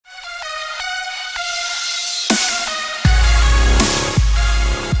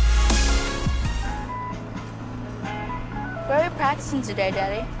practicing today,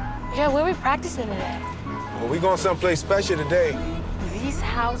 Daddy? Yeah, where are we practicing today? Well, we going someplace special today. These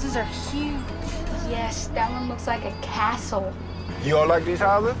houses are huge. Yes, that one looks like a castle. You all like these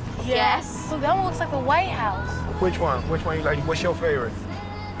houses? Yes. Look, that one looks like the White House. Which one? Which one you like? What's your favorite?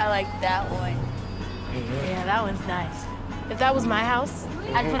 I like that one. Yeah, that one's nice. If that was my house,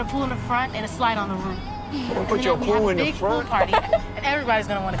 I'd put a pool in the front and a slide on the roof. We'll put your pool in the front? Pool party, and everybody's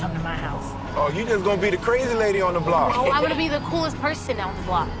gonna want to come to my house. Oh, you just gonna be the crazy lady on the block. Oh, I'm gonna be the coolest person on the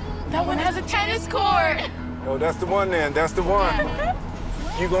block. That one has a tennis court. Oh, that's the one then. That's the one.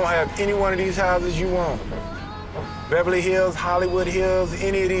 You gonna have any one of these houses you want. Beverly Hills, Hollywood Hills,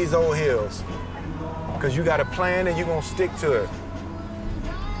 any of these old hills. Because you got a plan and you're gonna stick to it.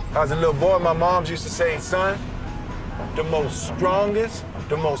 As a little boy, my mom used to say, son, the most strongest,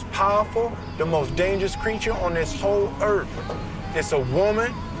 the most powerful, the most dangerous creature on this whole earth. It's a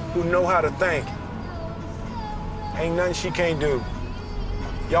woman who know how to think. Ain't nothing she can't do.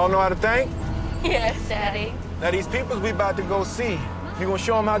 Y'all know how to think? Yes, Daddy. Now these peoples we about to go see, you gonna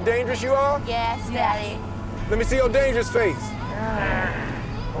show them how dangerous you are? Yes, Daddy. Let me see your dangerous face.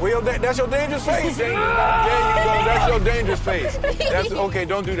 Well, that's your dangerous face. There you go. That's your dangerous face. That's okay.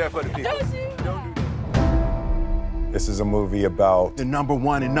 Don't do that for the people. Don't do that. This is a movie about the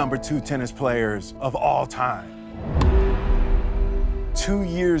 #1 and #2 tennis players of all time. 2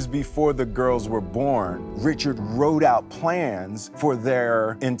 years before the girls were born, Richard wrote out plans for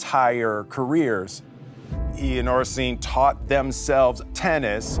their entire careers. He and Orsine taught themselves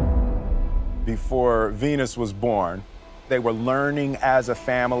tennis before Venus was born. They were learning as a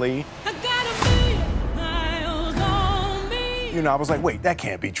family. You know, I was like, wait, that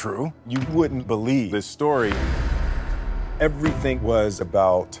can't be true. You wouldn't believe this story. Everything was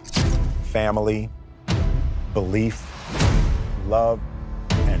about family, belief, love,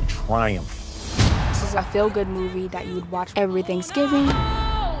 and triumph. This is a feel-good movie that you would watch every Thanksgiving.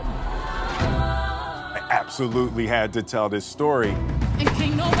 I absolutely had to tell this story.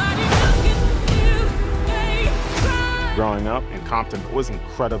 Growing up in Compton, it was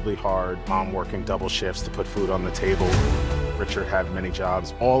incredibly hard. Mom working double shifts to put food on the table. Richard had many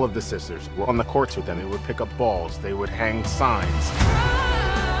jobs. All of the sisters were on the courts with them. They would pick up balls. They would hang signs.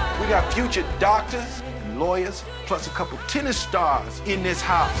 We got future doctors and lawyers, plus a couple tennis stars in this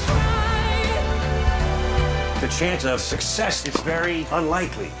house. The chance of success is very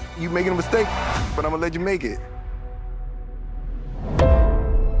unlikely. You making a mistake, but I'm gonna let you make it.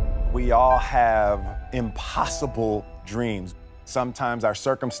 We all have impossible dreams. Sometimes our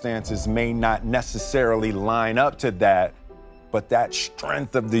circumstances may not necessarily line up to that, but that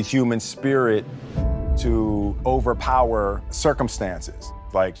strength of the human spirit to overpower circumstances,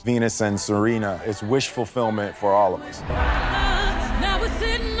 like Venus and Serena, is wish fulfillment for all of us. Now we're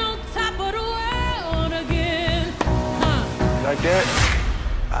sitting on top of the world again. Like that?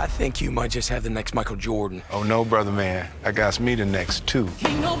 I think you might just have the next Michael Jordan. Oh no, brother man. I got me the next two.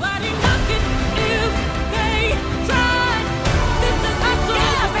 Can't nobody knock it if they try. This is hustle.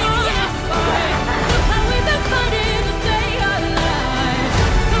 Yes, look how we've been fighting to stay alive.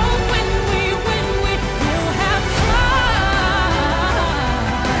 So when we will have tried.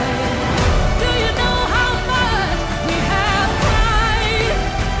 Do you know how much we have cried?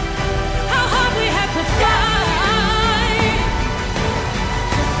 How hard we had to fight.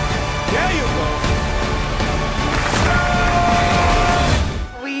 There you go.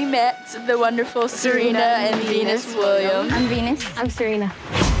 We met the wonderful Serena and Venus Williams. I'm Venus. I'm Serena.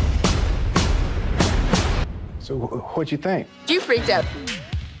 So what'd you think? She freaked out.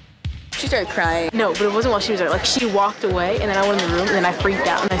 She started crying. No, but it wasn't while she was there. Like, she walked away, and then I went in the room, and then I freaked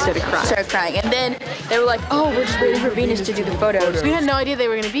out, and I started crying. Started crying. And then they were like, oh, we're just waiting for Venus to do the photos. We had no idea they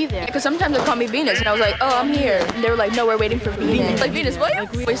were gonna be there. Because sometimes they call me Venus, and I was like, oh, I'm here. And they were like, no, we're waiting for Venus. Like, Venus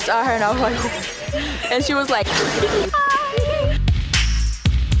Williams? We saw her, and I was like, and she was like,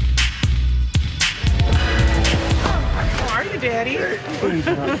 How are you, Daddy?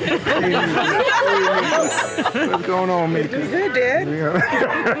 What's going on, Mickey? Good, Dad.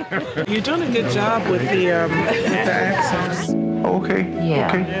 You're doing a good job with the accents. Okay. Yeah.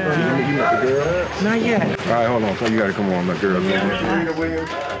 Okay. You met the girl? Not yet. All right, hold on. So you gotta come on, my girl. Serena Williams.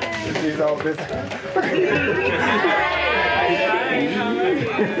 She's all business.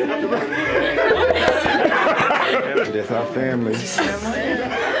 That's our family.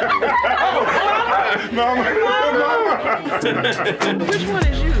 Mama. Which one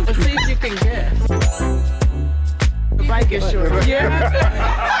is you? Let's see if you can guess. The bike is yours. Yeah.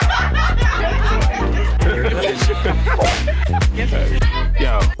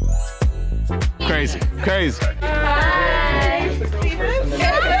 Yo. Crazy. Crazy. Hi.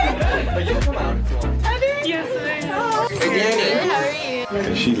 Yes,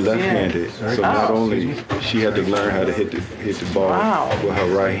 And she left-handed, so not only she had to learn how to hit the ball with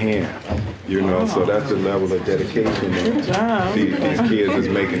her right hand, you know. So that's the level of dedication that these kids is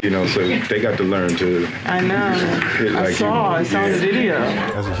making, you know. So they got to learn to. I know. Hit like I saw the video.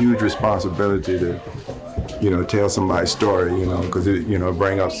 That's a huge responsibility to, you know, tell somebody's story, you know, because it, you know,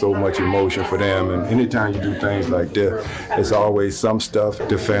 bring up so much emotion for them. And anytime you do things like this, it's always some stuff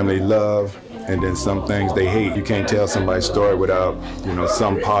the family love, and then some things they hate. You can't tell somebody's story without, you know,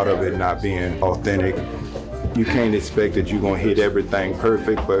 some part of it not being authentic. You can't expect that you're gonna hit everything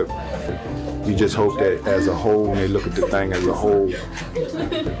perfect, but you just hope that as a whole, when they look at the thing as a whole,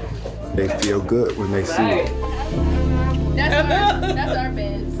 they feel good when they see it. That's our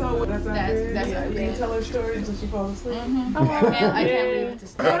bed. So that's our bed? Our You can tell her story until she falls asleep? I can't leave it to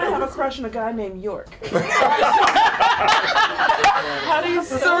sleep. I have a crush on a guy named York. How do you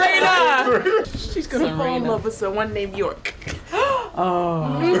say Serena? She's gonna fall in love with someone named York.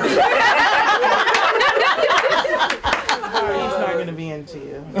 Oh. He's not gonna be into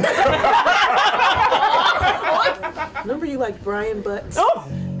you. Remember you liked Brian Butts? Oh!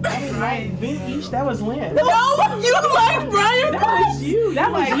 Brian Butts. That was Lynn. No, you like Brian Butts. That was you.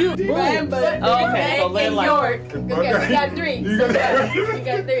 That was you. Brian Butts. Oh, okay, so Lynn liked York. Okay, we got three. We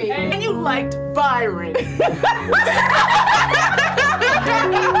got three. And you liked Byron.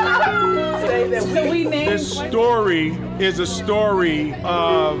 This story is a story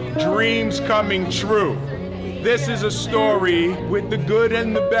of dreams coming true. This is a story with the good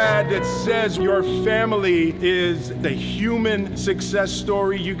and the bad that says your family is the human success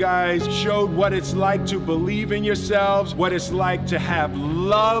story. You guys showed what it's like to believe in yourselves, what it's like to have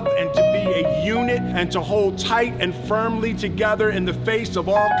love and to be a unit and to hold tight and firmly together in the face of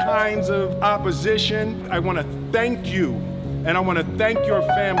all kinds of opposition. I want to thank you, and I want to thank your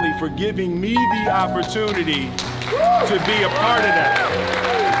family for giving me the opportunity to be a part of that.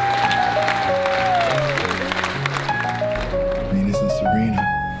 Venus and Serena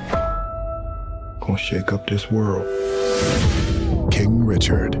gonna shake up this world. King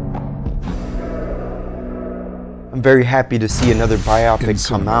Richard. I'm very happy to see another biopic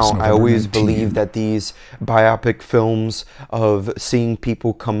come out. I always believe that these biopic films of seeing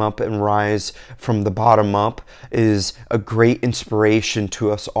people come up and rise from the bottom up is a great inspiration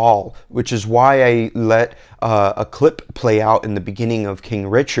to us all, which is why I let a clip play out in the beginning of King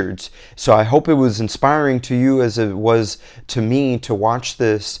Richard's. So I hope it was inspiring to you as it was to me to watch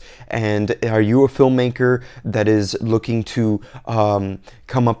this. And are you a filmmaker that is looking to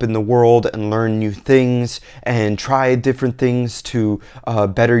come up in the world and learn new things and try different things to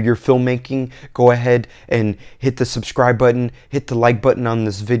better your filmmaking? Go ahead and hit the subscribe button, hit the like button on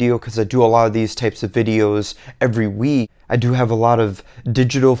this video, because I do a lot of these types of videos every week. I do have a lot of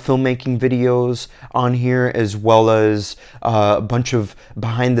digital filmmaking videos on here, as well as a bunch of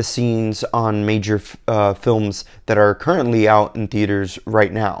behind the scenes on major films that are currently out in theaters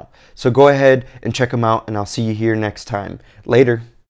right now. So go ahead and check them out, and I'll see you here next time. Later.